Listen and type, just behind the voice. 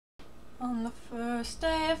On the first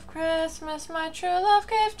day of Christmas, my true love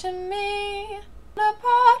gave to me a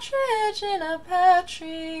partridge in a pear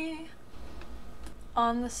tree.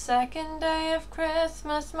 On the second day of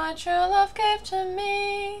Christmas, my true love gave to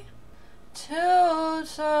me 2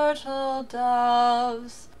 turtle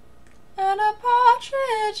doves and a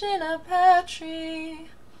partridge in a pear tree.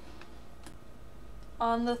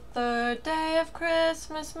 On the third day of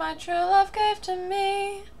Christmas, my true love gave to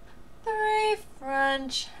me 3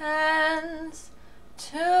 French hens,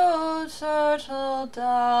 2 turtle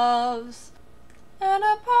doves, and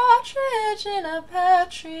a partridge in a pear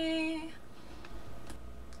tree.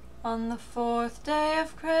 On the fourth day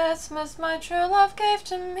of Christmas, my true love gave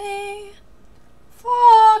to me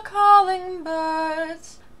 4 calling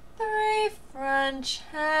birds, 3 French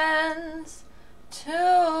hens,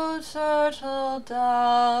 2 turtle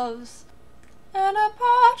doves, and a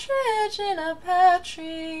partridge in a pear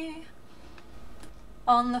tree.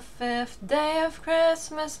 On the fifth day of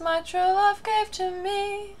Christmas, my true love gave to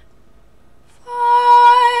me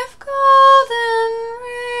 5 golden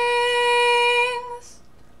rings,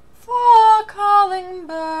 4 calling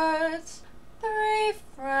birds, 3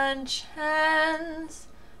 French hens,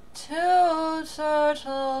 2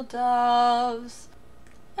 turtle doves,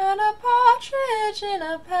 and a partridge in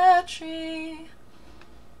a pear tree.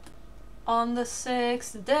 On the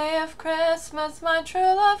sixth day of Christmas, my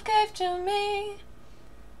true love gave to me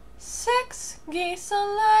 6 geese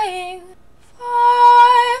a-laying,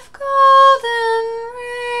 5 golden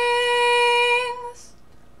rings,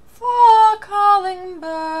 4 calling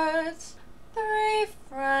birds, 3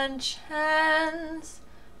 French hens,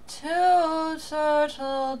 2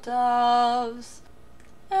 turtle doves,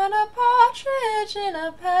 and a partridge in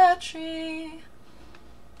a pear tree.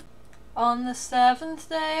 On the seventh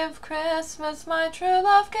day of Christmas, my true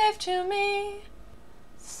love gave to me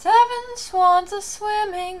 7 swans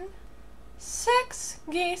a-swimming, 6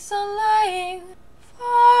 geese a-laying,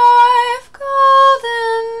 5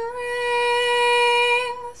 golden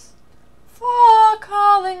rings, 4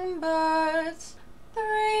 calling birds,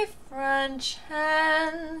 3 French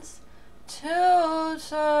hens, 2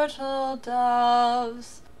 turtle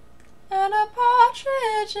doves, and a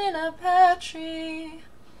partridge in a pear tree.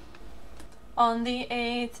 On the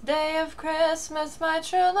 8th day of Christmas, my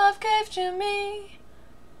true love gave to me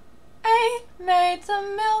 8 maids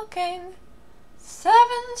a-milking, 7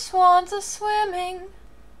 swans a-swimming,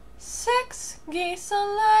 6 geese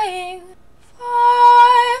a-laying,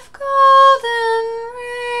 5 golden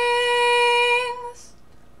rings,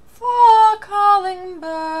 4 calling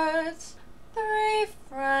birds, 3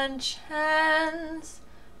 French hens,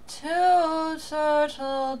 2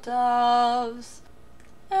 turtle doves,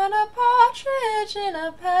 and a partridge in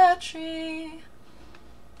a pear tree.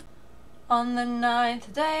 On the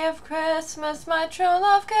 9th day of Christmas, my true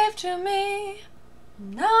love gave to me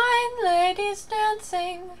 9 ladies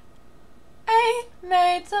dancing, 8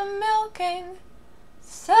 maids a-milking,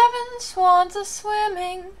 7 swans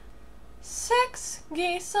a-swimming, 6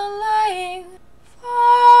 geese a-laying,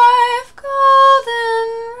 5 golden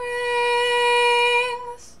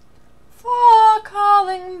rings, 4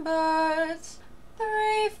 calling birds,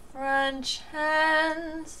 3 French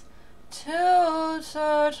hens, 2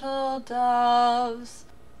 turtle doves,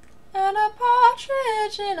 and a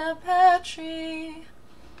partridge in a pear tree.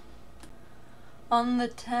 On the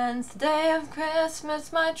 10th day of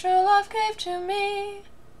Christmas, my true love gave to me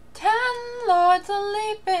 10 lords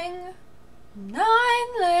a-leaping, 9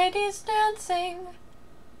 ladies dancing,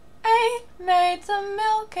 8 maids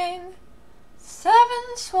a-milking,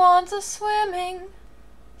 7 swans a-swimming,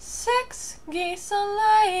 6 geese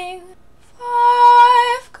a-laying,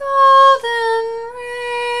 5 golden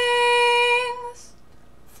rings,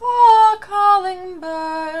 4 calling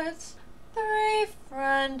birds, 3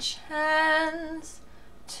 French hens,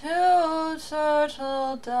 2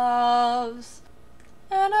 turtle doves,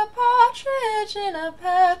 and a partridge in a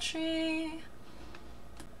pear tree.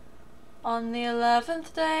 On the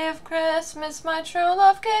 11th day of Christmas, my true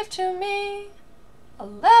love gave to me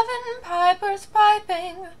 11 pipers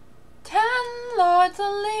piping, 10 lords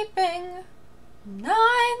a-leaping, 9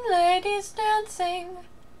 ladies dancing,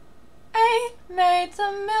 8 maids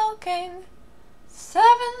a-milking, 7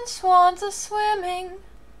 swans a-swimming,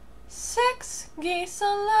 6 geese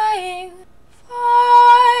a-laying,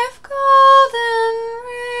 5 golden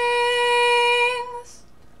rings,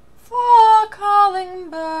 4 calling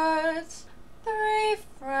birds, 3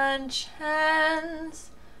 French hens,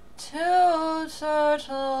 2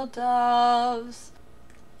 turtle doves,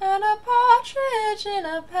 and a partridge in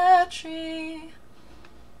a pear tree.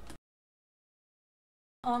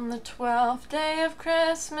 On the 12th day of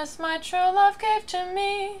Christmas, my true love gave to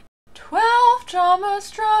me 12 drummers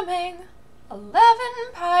drumming, 11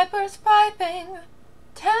 pipers piping,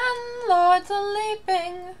 10 lords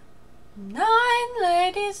a-leaping, 9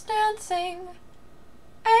 ladies dancing,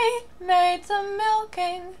 8 maids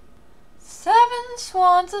a-milking, 7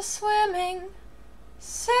 swans a-swimming,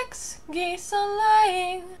 6 geese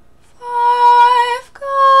a-laying, 5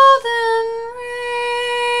 golden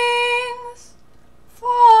rings,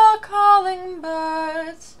 4 calling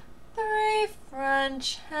birds, 3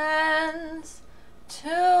 French hens,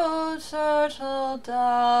 2 turtle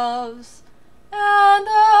doves, and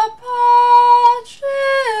a partridge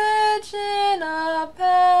in a pear.